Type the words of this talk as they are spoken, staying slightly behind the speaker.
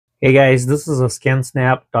Hey guys, this is a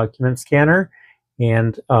ScanSnap document scanner,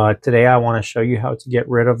 and today I want to show you how to get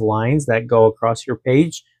rid of lines that go across your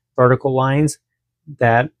page, vertical lines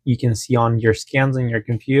that you can see on your scans in your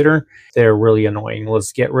computer. They're really annoying.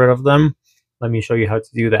 Let's get rid of them. Let me show you how to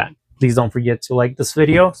do that. Please don't forget to like this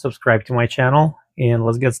video, subscribe to my channel, and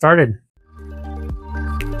let's get started.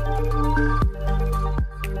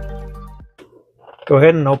 Go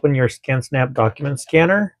ahead and open your ScanSnap document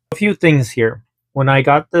scanner. A few things here. When I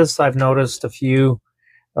got this, I've noticed a few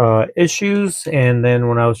issues, and then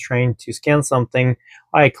when I was trying to scan something,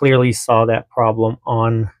 I clearly saw that problem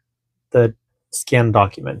on the scan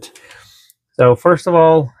document. So first of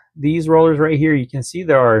all, these rollers right here, you can see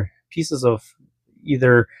there are pieces of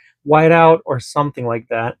either whiteout or something like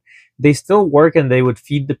that. They still work and they would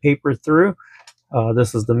feed the paper through.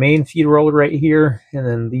 This is the main feed roller right here, and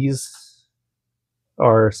then these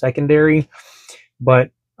are secondary,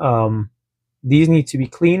 but these need to be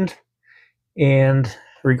cleaned. And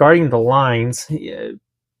regarding the lines, you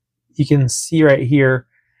can see right here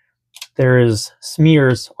there is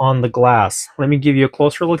smears on the glass. Let me give you a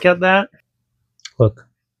closer look at that. Look,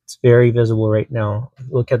 it's very visible right now.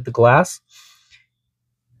 Look at the glass,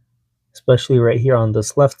 especially right here on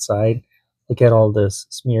this left side. Look at all this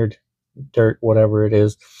smeared dirt, whatever it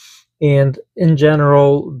is. And in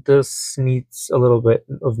general, this needs a little bit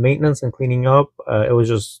of maintenance and cleaning up. It was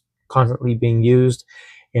just constantly being used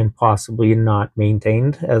and possibly not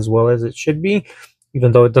maintained as well as it should be,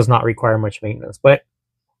 even though it does not require much maintenance. But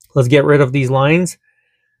let's get rid of these lines.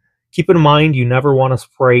 Keep in mind, you never want to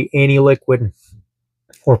spray any liquid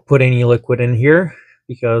or put any liquid in here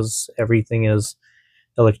because everything is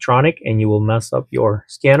electronic and you will mess up your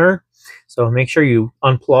scanner. So make sure you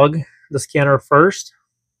unplug the scanner first.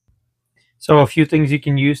 So a few things you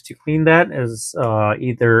can use to clean that is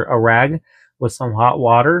either a rag with some hot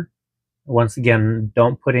water. Once again,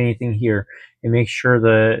 don't put anything here, and make sure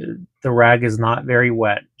the rag is not very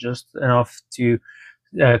wet, just enough to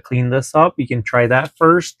clean this up. You can try that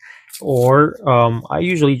first, or I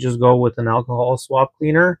usually just go with an alcohol swab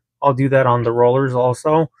cleaner. I'll do that on the rollers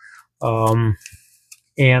also,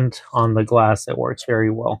 and on the glass it works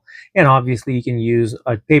very well. And obviously you can use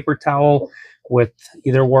a paper towel with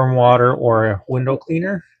either warm water or a window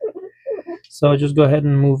cleaner. So just go ahead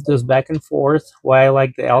and move this back and forth. Why I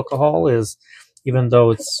like the alcohol is even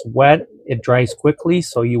though it's wet, it dries quickly,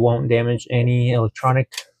 so you won't damage any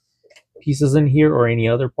electronic pieces in here or any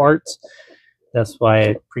other parts. That's why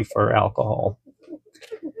I prefer alcohol.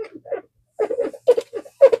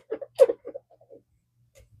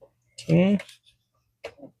 Okay.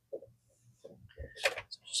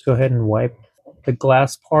 So just go ahead and wipe the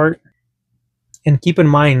glass part. And keep in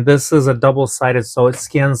mind, this is a double-sided, so it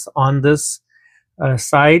scans on this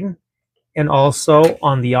side and also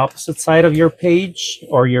on the opposite side of your page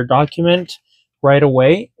or your document right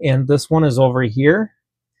away. And this one is over here.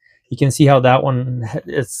 You can see how that one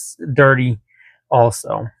is dirty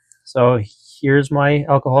also. So here's my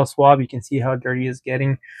alcohol swab. You can see how dirty it's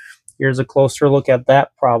getting. Here's a closer look at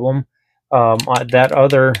that problem. On that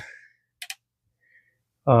other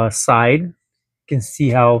side, you can see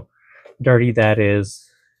how dirty that is.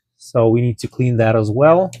 So we need to clean that as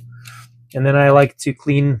well. And then I like to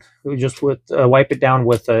clean just with wipe it down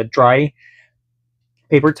with a dry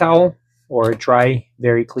paper towel or a dry,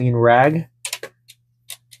 very clean rag.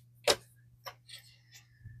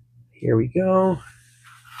 Here we go.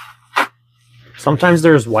 Sometimes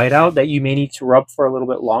there's whiteout that you may need to rub for a little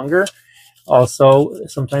bit longer. Also,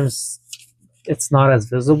 sometimes it's not as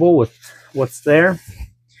visible with what's there.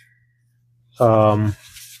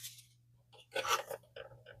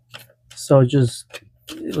 So just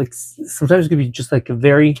like sometimes it could be just like a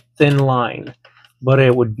very thin line, but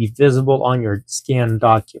it would be visible on your scan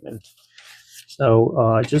document.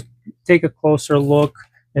 So just take a closer look,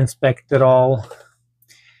 inspect it all,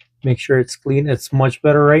 make sure it's clean. It's much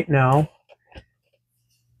better right now.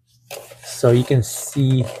 So you can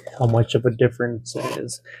see how much of a difference it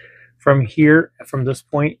is. From here, from this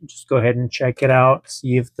point, just go ahead and check it out,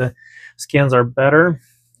 see if the scans are better.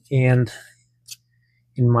 And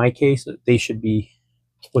in my case, they should be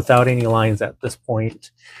without any lines at this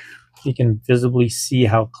point. You can visibly see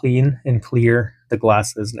how clean and clear the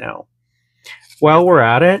glass is now. While we're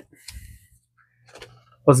at it,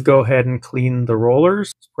 let's go ahead and clean the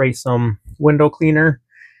rollers. Spray some window cleaner.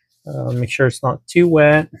 Make sure it's not too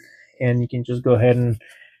wet. And you can just go ahead and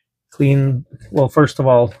clean. Well, first of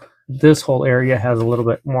all, this whole area has a little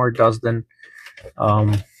bit more dust than,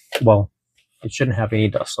 well, it shouldn't have any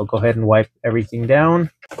dust. So go ahead and wipe everything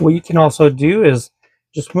down. What you can also do is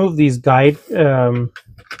just move these guide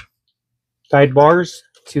bars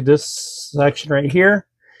to this section right here,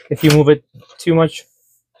 If you move it too much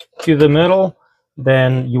to the middle,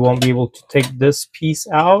 then you won't be able to take this piece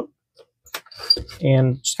out,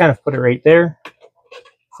 and just kind of put it right there.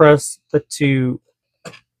 Press the two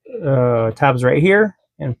tabs right here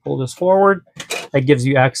and pull this forward. That gives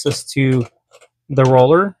you access to the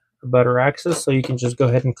roller, better access, so you can just go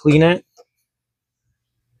ahead and clean it.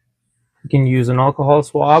 You can use an alcohol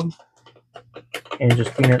swab and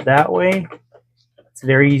just clean it that way. It's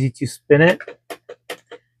very easy to spin it.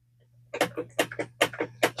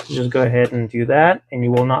 Just go ahead and do that, and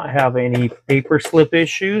you will not have any paper slip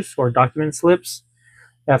issues or document slips.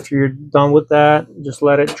 After you're done with that, just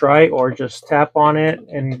let it dry, or just tap on it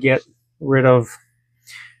and get rid of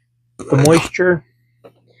the moisture.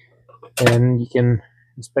 And you can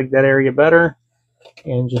inspect that area better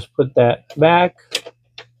and just put that back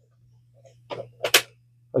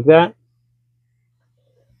like that.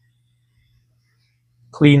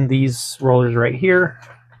 Clean these rollers right here.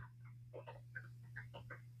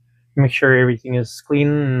 Make sure everything is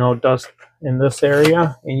clean, no dust in this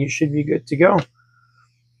area, and you should be good to go.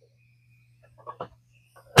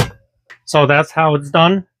 So that's how it's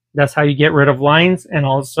done. That's how you get rid of lines, and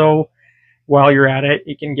also while you're at it,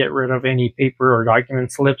 you can get rid of any paper or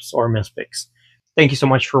document slips or mispicks. Thank you so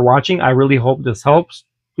much for watching. I really hope this helps.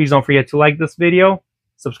 Please don't forget to like this video,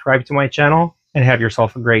 subscribe to my channel, and have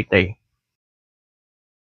yourself a great day.